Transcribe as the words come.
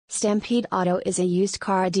Stampede Auto is a used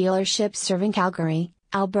car dealership serving Calgary,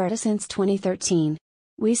 Alberta since 2013.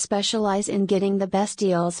 We specialize in getting the best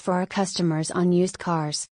deals for our customers on used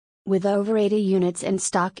cars. With over 80 units in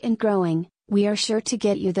stock and growing, we are sure to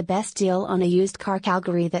get you the best deal on a used car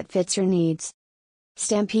Calgary that fits your needs.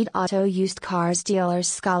 Stampede Auto Used Cars Dealers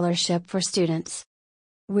Scholarship for Students.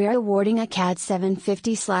 We're awarding a CAD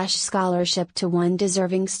 750/scholarship to one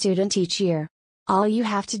deserving student each year. All you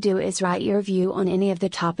have to do is write your view on any of the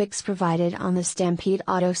topics provided on the Stampede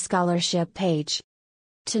Auto Scholarship page.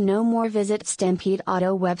 To know more, visit Stampede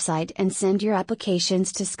Auto website and send your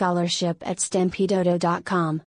applications to scholarship@stampedeauto.com.